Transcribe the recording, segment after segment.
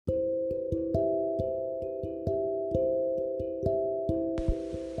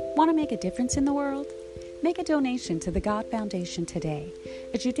Want to make a difference in the world? Make a donation to the God Foundation today,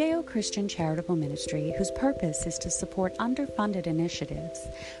 a Judeo-Christian charitable ministry whose purpose is to support underfunded initiatives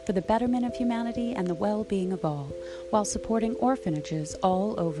for the betterment of humanity and the well-being of all, while supporting orphanages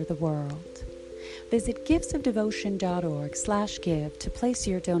all over the world. Visit giftsofdevotion.org/give to place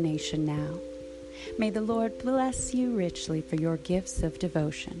your donation now. May the Lord bless you richly for your gifts of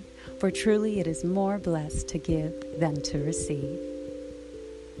devotion, for truly it is more blessed to give than to receive.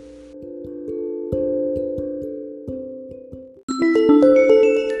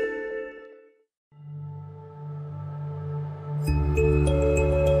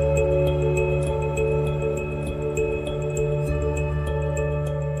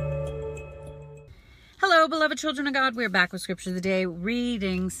 Hello, beloved children of God. We're back with Scripture of the Day,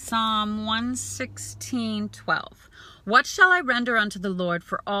 reading Psalm 116:12. What shall I render unto the Lord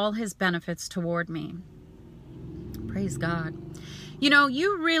for all his benefits toward me? Praise God. You know,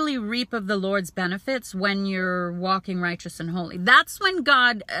 you really reap of the Lord's benefits when you're walking righteous and holy. That's when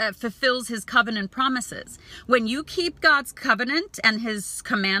God fulfills his covenant promises. When you keep God's covenant and his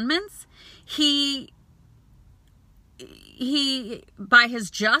commandments, he by his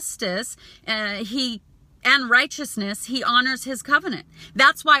justice, and righteousness, he honors his covenant.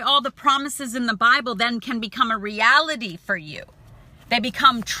 That's why all the promises in the Bible then can become a reality for you. They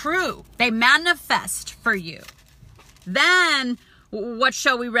become true. They manifest for you. Then, what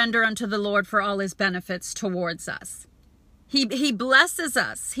shall we render unto the Lord for all his benefits towards us? He blesses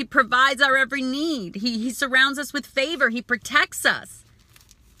us. He provides our every need. He surrounds us with favor. He protects us.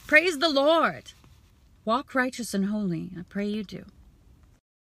 Praise the Lord. Walk righteous and holy. I pray you do.